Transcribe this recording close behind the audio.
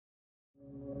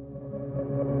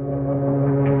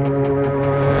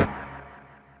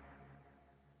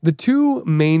The two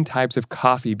main types of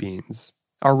coffee beans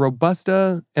are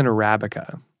Robusta and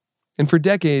Arabica. And for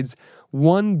decades,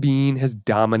 one bean has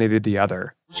dominated the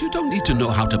other. You don't need to know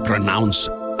how to pronounce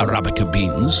Arabica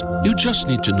beans. You just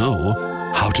need to know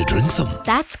how to drink them.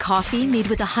 That's coffee made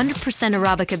with 100%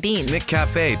 Arabica beans. Nick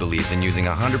Cafe believes in using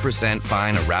 100%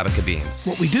 fine Arabica beans.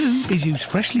 What we do is use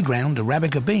freshly ground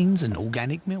Arabica beans and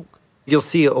organic milk. You'll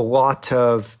see a lot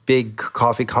of big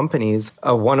coffee companies,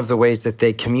 one of the ways that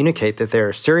they communicate that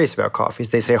they're serious about coffee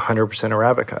is they say 100%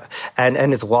 Arabica.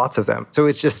 And it's lots of them. So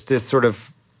it's just this sort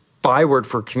of byword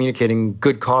for communicating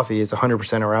good coffee is 100%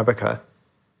 Arabica.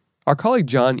 Our colleague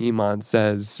John Iman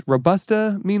says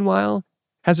Robusta, meanwhile,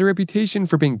 has a reputation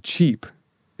for being cheap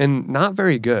and not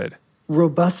very good.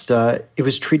 Robusta, it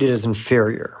was treated as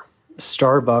inferior.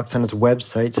 Starbucks on its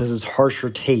website says its harsher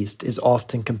taste is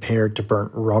often compared to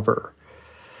burnt rubber.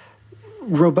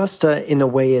 Robusta, in the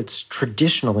way it's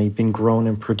traditionally been grown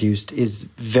and produced, is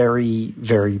very,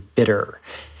 very bitter.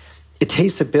 It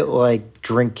tastes a bit like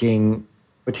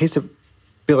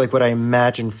what I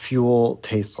imagine fuel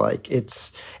tastes like.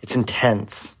 It's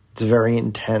intense. It's very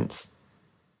intense.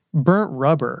 Burnt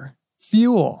rubber,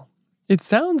 fuel. It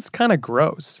sounds kind of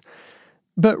gross.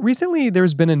 But recently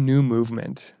there's been a new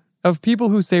movement of people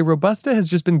who say Robusta has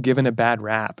just been given a bad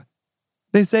rap.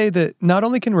 They say that not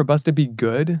only can Robusta be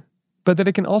good, but that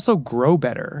it can also grow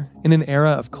better in an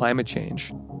era of climate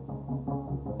change.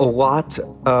 A lot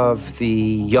of the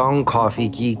young coffee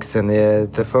geeks and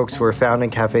the folks who are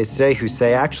founding cafes today who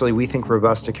say, actually, we think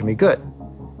Robusta can be good.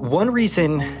 One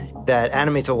reason that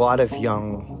animates a lot of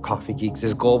young coffee geeks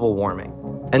is global warming.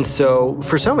 And so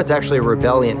for some, it's actually a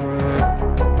rebellion.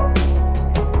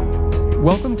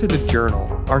 Welcome to The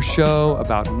Journal, our show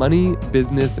about money,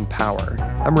 business, and power.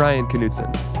 I'm Ryan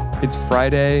Knutson. It's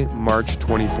Friday, March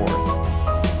 24th.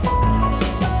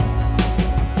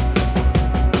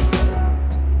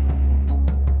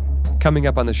 Coming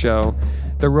up on the show,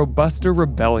 the Robusta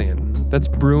rebellion that's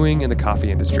brewing in the coffee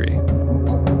industry.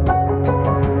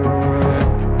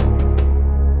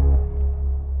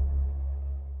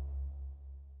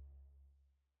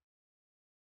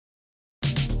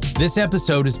 This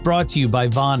episode is brought to you by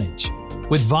Vonage.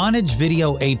 With Vonage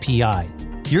Video API,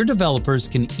 your developers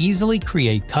can easily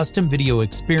create custom video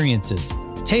experiences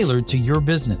tailored to your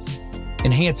business.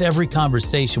 Enhance every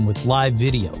conversation with live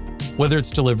video, whether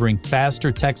it's delivering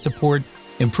faster tech support,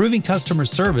 improving customer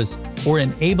service, or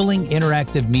enabling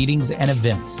interactive meetings and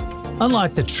events.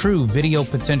 Unlock the true video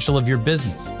potential of your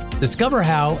business. Discover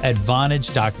how at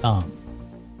Vonage.com.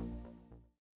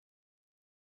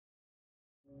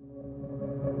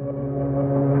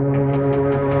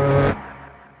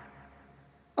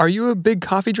 Are you a big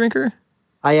coffee drinker?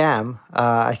 I am.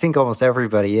 I think almost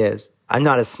everybody is. I'm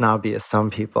not as snobby as some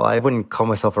people. I wouldn't call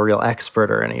myself a real expert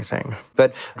or anything.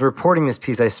 But reporting this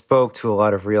piece, I spoke to a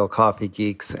lot of real coffee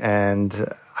geeks, and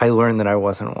I learned that I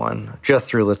wasn't one, just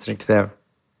through listening to them.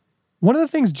 One of the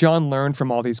things John learned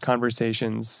from all these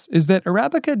conversations is that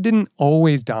Arabica didn't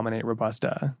always dominate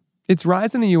Robusta. Its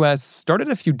rise in the U.S. started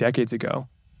a few decades ago.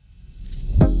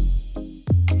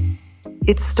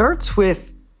 It starts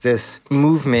with this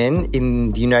movement in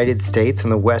the United States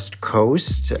on the West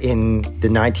Coast in the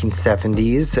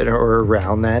 1970s or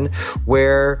around then,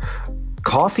 where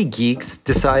coffee geeks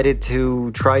decided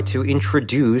to try to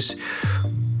introduce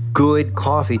good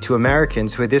coffee to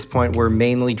Americans who at this point were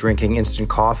mainly drinking instant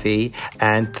coffee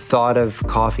and thought of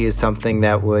coffee as something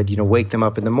that would, wake them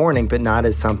up in the morning, but not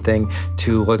as something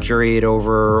to luxuriate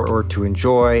over or to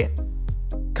enjoy.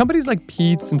 Companies like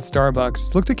Peet's and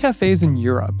Starbucks looked at cafes in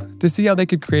Europe to see how they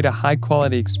could create a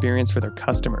high-quality experience for their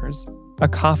customers, a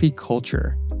coffee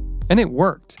culture. And it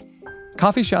worked.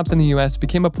 Coffee shops in the US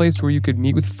became a place where you could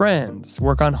meet with friends,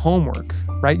 work on homework,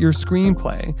 write your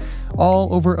screenplay,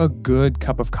 all over a good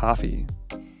cup of coffee.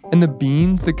 And the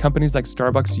beans that companies like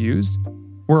Starbucks used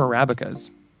were Arabicas.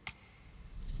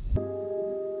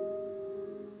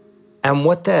 And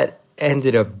what that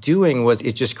ended up doing was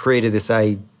it just created this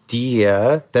idea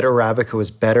that Arabica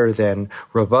was better than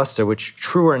Robusta, which,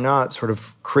 true or not, sort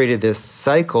of created this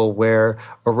cycle where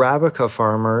Arabica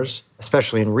farmers,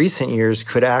 especially in recent years,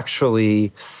 could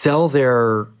actually sell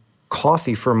their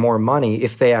coffee for more money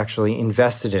if they actually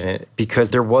invested in it, because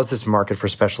there was this market for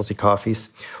specialty coffees.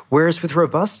 Whereas with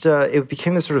Robusta, it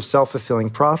became this sort of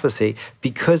self-fulfilling prophecy.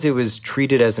 Because it was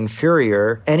treated as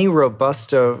inferior, any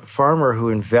Robusta farmer who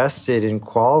invested in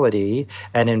quality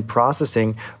and in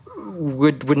processing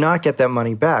would not get that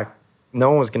money back. No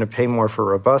one was going to pay more for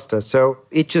Robusta, so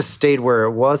it just stayed where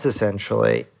it was,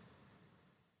 essentially.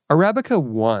 Arabica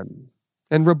won.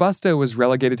 and Robusta was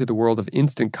relegated to the world of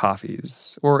instant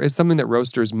coffees, or as something that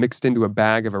roasters mixed into a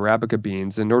bag of Arabica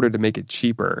beans in order to make it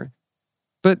cheaper.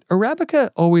 But Arabica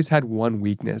always had one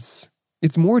weakness.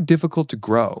 It's more difficult to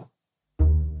grow.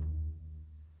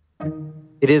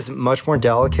 It is much more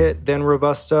delicate than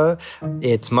Robusta.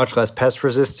 It's much less pest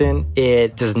resistant.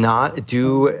 It does not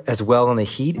do as well in the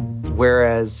heat,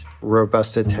 whereas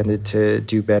Robusta tended to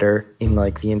do better in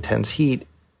like the intense heat.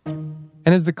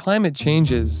 And as the climate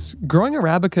changes, growing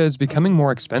Arabica is becoming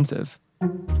more expensive.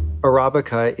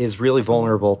 Arabica is really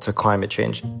vulnerable to climate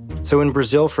change. So in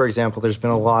Brazil, for example, there's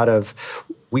been a lot of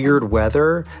weird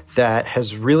weather that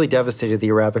has really devastated the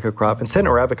Arabica crop and sent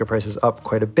Arabica prices up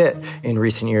quite a bit in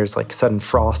recent years, like sudden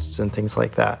frosts and things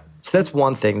like that. So that's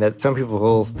one thing that some people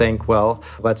will think, well,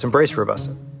 let's embrace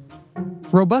Robusta.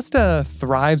 Robusta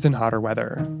thrives in hotter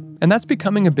weather, and that's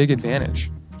becoming a big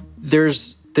advantage.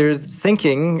 There's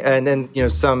thinking, and then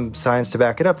some science to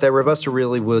back it up, that Robusta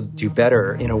really would do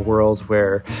better in a world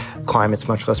where climate's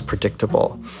much less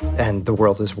predictable and the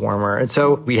world is warmer. And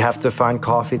so we have to find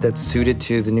coffee that's suited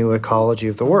to the new ecology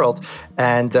of the world,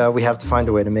 and we have to find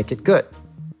a way to make it good.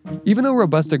 Even though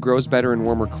Robusta grows better in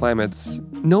warmer climates,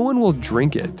 no one will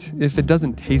drink it if it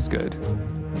doesn't taste good.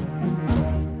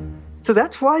 So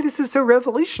that's why this is so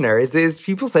revolutionary, is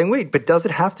people saying, wait, but does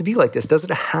it have to be like this? Does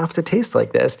it have to taste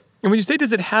like this? And when you say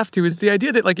does it have to, is the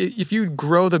idea that like if you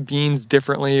grow the beans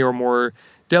differently or more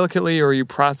delicately, or you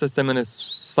process them in a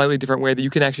slightly different way, that you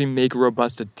can actually make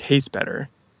Robusta taste better?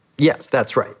 Yes,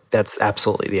 that's right. That's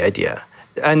absolutely the idea.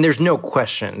 And there's no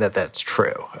question that that's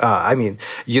true.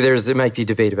 There might be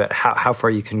debate about how far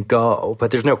you can go, but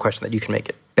there's no question that you can make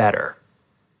it better.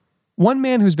 One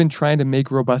man who's been trying to make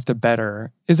Robusta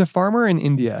better is a farmer in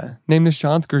India named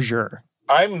Nishant Gurjar.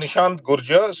 I'm Nishant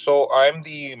Gurjar, so I'm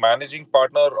the managing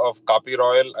partner of Kapi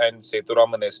Royal and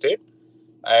Seturaman Estate,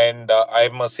 and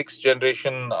I'm a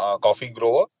sixth-generation coffee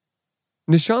grower.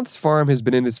 Nishant's farm has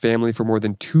been in his family for more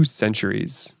than 2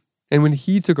 centuries, and when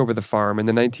he took over the farm in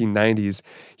the 1990s,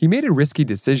 he made a risky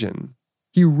decision.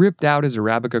 He ripped out his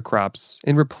Arabica crops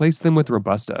and replaced them with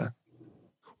Robusta.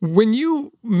 When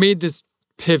you made this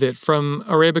pivot from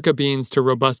Arabica beans to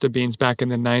Robusta beans back in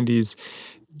the 90s,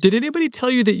 did anybody tell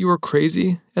you that you were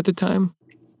crazy at the time?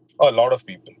 A lot of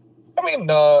people.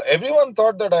 Everyone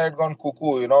thought that I had gone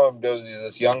cuckoo. There was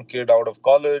this young kid out of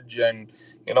college and,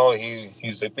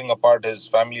 he's ripping apart his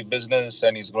family business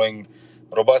and he's growing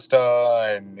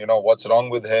Robusta and, what's wrong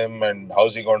with him and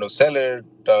how's he going to sell it?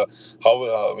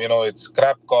 It's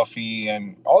crap coffee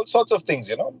and all sorts of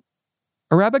things,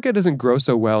 Arabica doesn't grow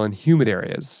so well in humid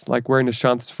areas, like where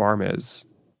Nishant's farm is.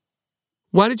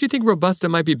 Why did you think Robusta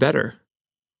might be better?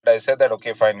 I said that,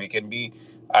 okay, fine, we can be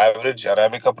average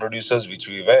Arabica producers, which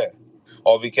we were,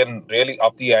 or we can really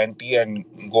up the ante and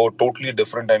go totally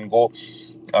different and go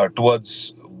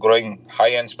towards growing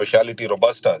high-end specialty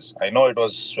Robustas. I know it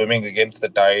was swimming against the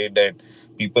tide and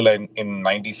people in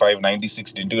 95,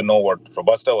 96 didn't even know what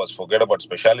Robusta was. Forget about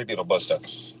specialty Robusta.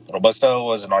 Robusta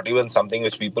was not even something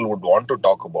which people would want to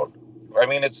talk about.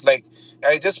 It's like,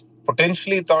 I just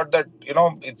potentially thought that,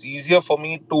 it's easier for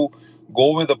me to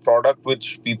go with a product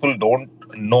which people don't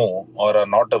know or are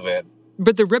not aware.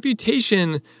 But the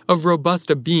reputation of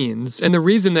Robusta beans, and the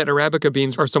reason that Arabica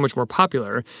beans are so much more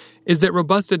popular, is that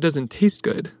Robusta doesn't taste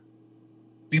good.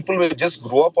 People will just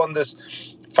grow up on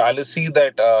this fallacy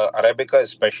that Arabica is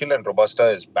special and Robusta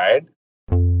is bad.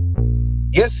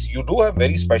 Yes, you do have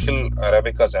very special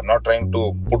Arabicas. I'm not trying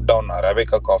to put down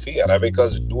Arabica coffee.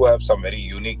 Arabicas do have some very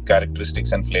unique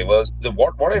characteristics and flavors.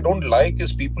 What I don't like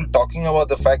is people talking about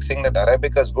the fact saying that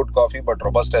Arabica is good coffee, but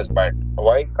Robusta is bad.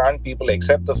 Why can't people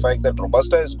accept the fact that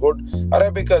Robusta is good,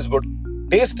 Arabica is good?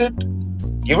 Taste it,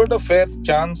 give it a fair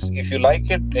chance. If you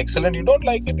like it, excellent. You don't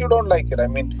like it, you don't like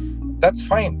it. That's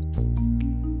fine.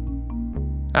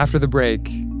 After the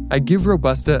break, I give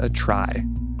Robusta a try.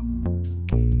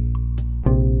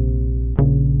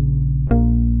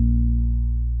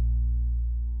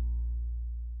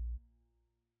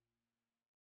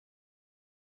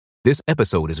 This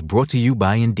episode is brought to you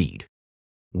by Indeed.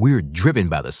 We're driven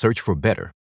by the search for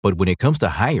better, but when it comes to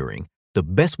hiring, the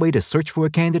best way to search for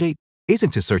a candidate isn't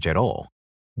to search at all.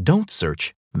 Don't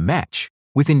search, match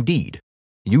with Indeed.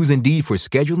 Use Indeed for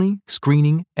scheduling,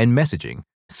 screening, and messaging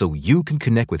so you can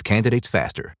connect with candidates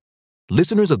faster.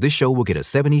 Listeners of this show will get a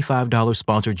 $75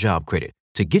 sponsored job credit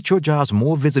to get your jobs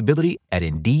more visibility at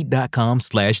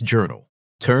Indeed.com/journal.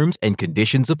 Terms and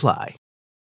conditions apply.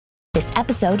 This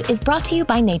episode is brought to you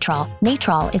by Natrol.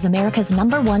 Natrol is America's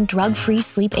 #1 drug-free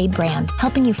sleep aid brand,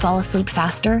 helping you fall asleep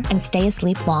faster and stay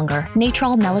asleep longer.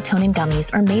 Natrol melatonin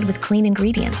gummies are made with clean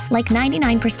ingredients, like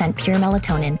 99% pure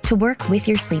melatonin, to work with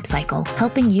your sleep cycle,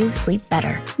 helping you sleep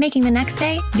better, making the next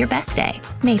day your best day.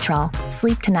 Natrol.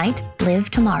 Sleep tonight, live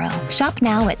tomorrow. Shop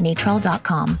now at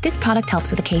natrol.com. This product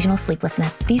helps with occasional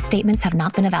sleeplessness. These statements have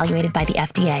not been evaluated by the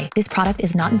FDA. This product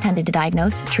is not intended to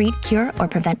diagnose, treat, cure, or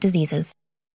prevent diseases.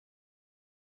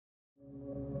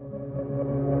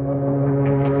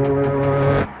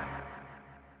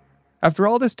 After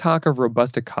all this talk of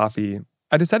Robusta coffee,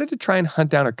 I decided to try and hunt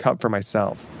down a cup for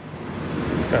myself.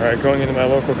 All right, going into my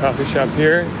local coffee shop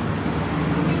here.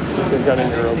 Let's see if they've got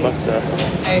any Robusta.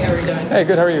 Hey, how are you doing? Hey,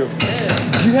 good, how are you?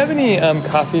 Good. Do you have any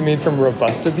coffee made from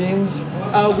Robusta beans?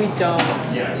 Oh, we don't.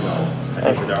 Yeah, no.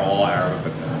 I think they're all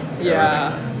Arabica.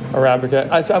 Yeah.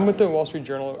 Arabica. I'm with the Wall Street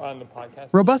Journal on the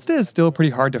podcast. Robusta is still pretty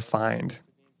hard to find.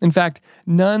 In fact,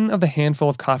 none of the handful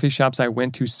of coffee shops I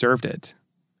went to served it.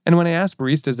 And when I asked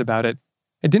baristas about it,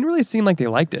 it didn't really seem like they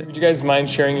liked it. Would you guys mind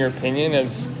sharing your opinion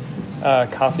as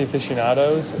coffee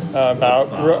aficionados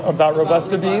about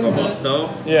Robusta beans? Robusta?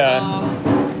 Yeah.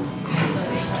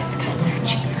 It's because they're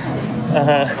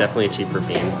cheaper. Definitely a cheaper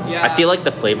bean. Yeah. I feel like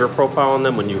the flavor profile on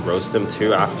them when you roast them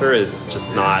too after is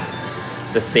just not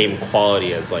the same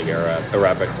quality as like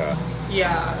Arabica.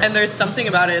 Yeah, and there's something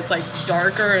about it. It's like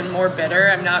darker and more bitter.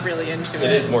 I'm not really into it.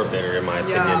 It is more bitter in my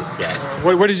opinion.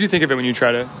 Yeah. What did you think of it when you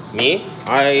tried it? Me?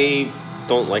 I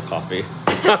don't like coffee.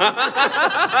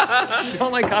 You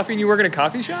don't like coffee and you work in a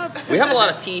coffee shop? We have a lot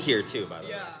of tea here too, by the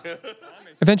way.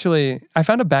 Eventually, I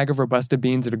found a bag of Robusta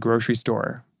beans at a grocery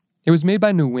store. It was made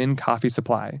by Nguyen Coffee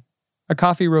Supply, a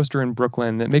coffee roaster in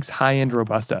Brooklyn that makes high-end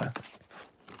Robusta.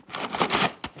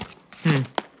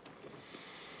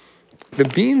 The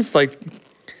beans,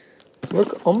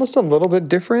 look almost a little bit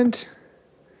different.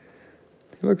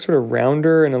 They look sort of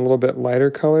rounder and a little bit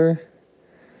lighter color.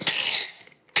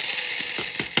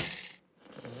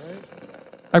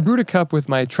 I brewed a cup with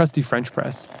my trusty French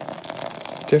press.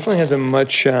 Definitely has a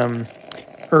much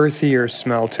earthier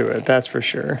smell to it, that's for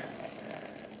sure.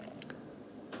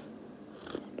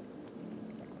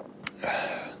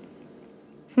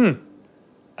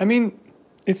 I mean,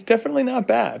 it's definitely not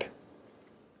bad.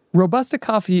 Robusta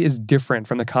coffee is different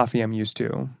from the coffee I'm used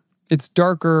to. It's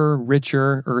darker,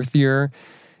 richer, earthier.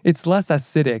 It's less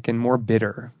acidic and more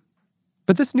bitter.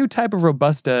 But this new type of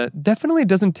Robusta definitely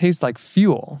doesn't taste like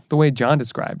fuel, the way John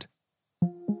described.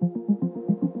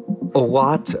 A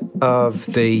lot of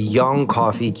the young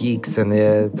coffee geeks and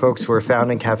the folks who are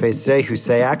founding cafes today who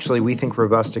say, actually, we think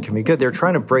Robusta can be good, they're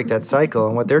trying to break that cycle.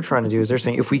 And what they're trying to do is they're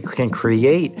saying, if we can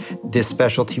create this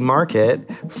specialty market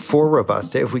for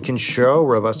Robusta, if we can show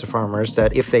Robusta farmers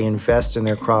that if they invest in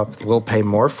their crop, we'll pay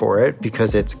more for it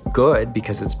because it's good,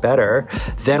 because it's better,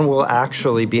 then we'll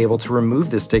actually be able to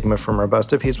remove the stigma from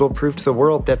Robusta because we'll prove to the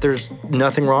world that there's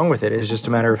nothing wrong with it. It's just a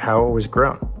matter of how it was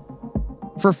grown.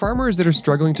 For farmers that are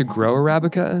struggling to grow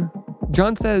Arabica,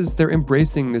 John says they're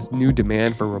embracing this new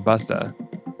demand for Robusta.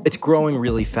 It's growing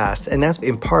really fast, and that's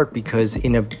in part because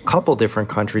in a couple different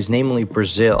countries, namely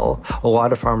Brazil, a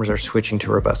lot of farmers are switching to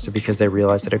Robusta because they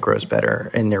realize that it grows better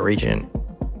in their region.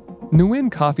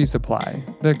 Nguyen Coffee Supply,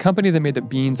 the company that made the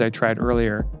beans I tried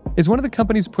earlier, is one of the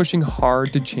companies pushing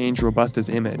hard to change Robusta's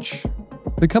image.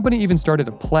 The company even started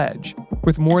a pledge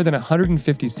with more than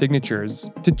 150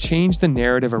 signatures to change the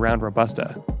narrative around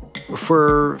Robusta.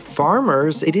 For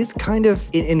farmers, it is kind of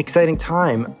an exciting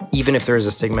time. Even if there is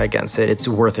a stigma against it, it's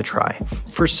worth a try.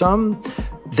 For some,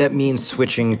 that means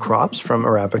switching crops from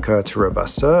Arabica to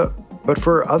Robusta. But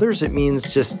for others, it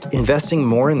means just investing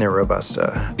more in their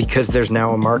Robusta because there's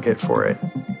now a market for it.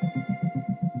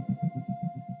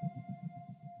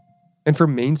 And for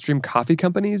mainstream coffee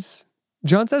companies,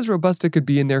 John says Robusta could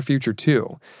be in their future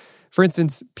too. For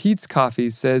instance, Peet's Coffee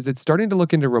says it's starting to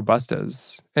look into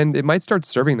Robustas, and it might start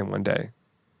serving them one day.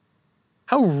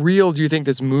 How real do you think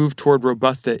this move toward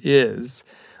Robusta is?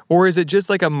 Or is it just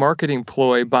like a marketing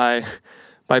ploy by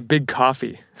big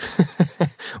coffee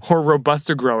or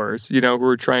Robusta growers, who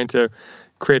are trying to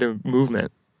create a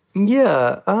movement?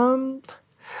 Yeah,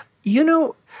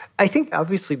 I think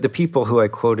obviously the people who I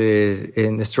quoted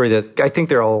in the story, that I think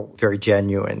they're all very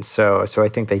genuine. So I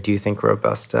think they do think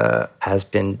Robusta has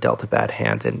been dealt a bad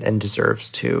hand and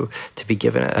deserves to be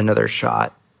given another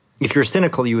shot. If you're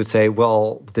cynical, you would say,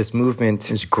 well, this movement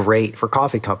is great for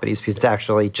coffee companies because it's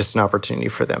actually just an opportunity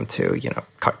for them to,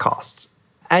 cut costs.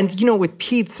 And, with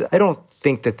Peet's, I don't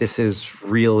think that this is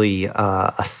really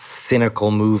a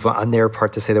cynical move on their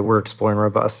part to say that we're exploring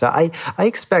Robusta. I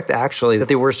expect actually that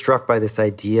they were struck by this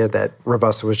idea that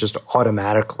Robusta was just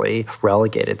automatically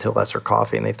relegated to lesser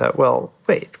coffee. And they thought, well,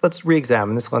 wait, let's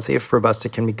re-examine this. Let's see if Robusta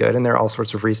can be good. And there are all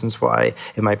sorts of reasons why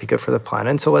it might be good for the planet.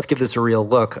 And so let's give this a real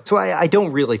look. So I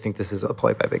don't really think this is a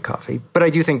ploy by Big Coffee, but I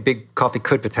do think Big Coffee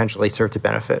could potentially serve to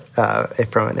benefit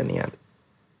from it in the end.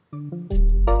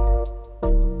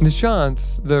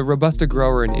 Nishanth, the Robusta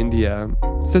grower in India,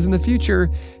 says in the future,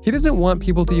 he doesn't want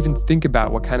people to even think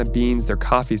about what kind of beans their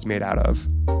coffee's made out of.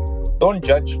 Don't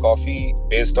judge coffee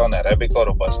based on Arabica or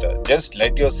Robusta. Just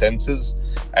let your senses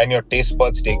and your taste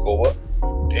buds take over.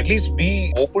 At least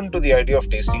be open to the idea of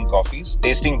tasting coffees,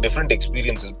 tasting different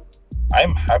experiences.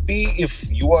 I'm happy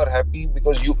if you are happy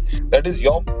because that is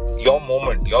your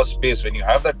moment, your space. When you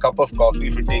have that cup of coffee,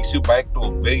 if it takes you back to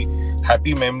a very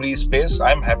happy memory space,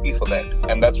 I'm happy for that.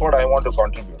 And that's what I want to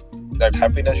contribute. That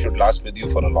happiness should last with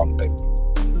you for a long time.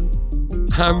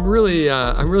 I'm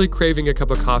really craving a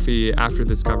cup of coffee after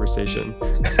this conversation.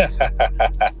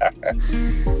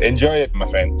 Enjoy it, my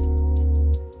friend.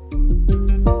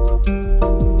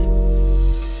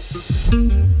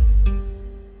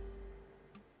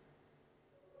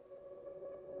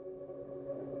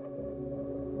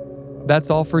 That's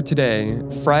all for today,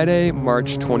 Friday,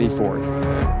 March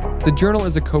 24th. The Journal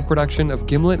is a co-production of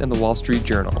Gimlet and the Wall Street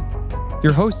Journal.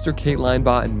 Your hosts are Kate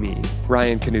Linebaugh and me,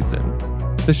 Ryan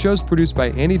Knutson. The show's produced by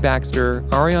Annie Baxter,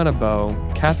 Ariana Bowe,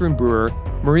 Catherine Brewer,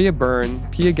 Maria Byrne,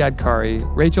 Pia Gadkari,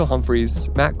 Rachel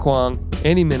Humphreys, Matt Kwong,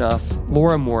 Annie Minoff,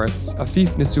 Laura Morris, Afif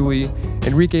Nasuli,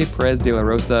 Enrique Perez de la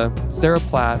Rosa, Sarah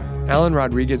Platt, Alan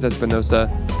Rodriguez Espinosa,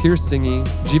 Pierce Singy,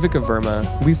 Jivika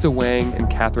Verma, Lisa Wang, and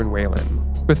Catherine Whalen,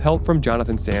 with help from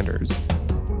Jonathan Sanders.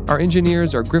 Our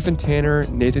engineers are Griffin Tanner,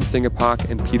 Nathan Singapak,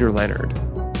 and Peter Leonard.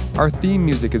 Our theme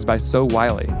music is by So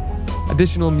Wiley.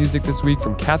 Additional music this week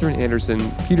from Catherine Anderson,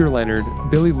 Peter Leonard,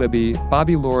 Billy Libby,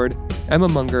 Bobby Lord, Emma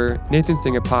Munger, Nathan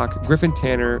Singapak, Griffin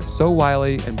Tanner, So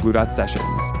Wiley, and Blue Dot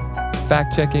Sessions.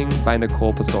 Fact-checking by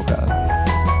Nicole Pasolka.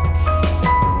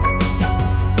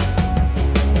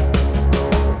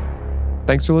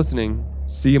 Thanks for listening.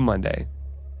 See you Monday.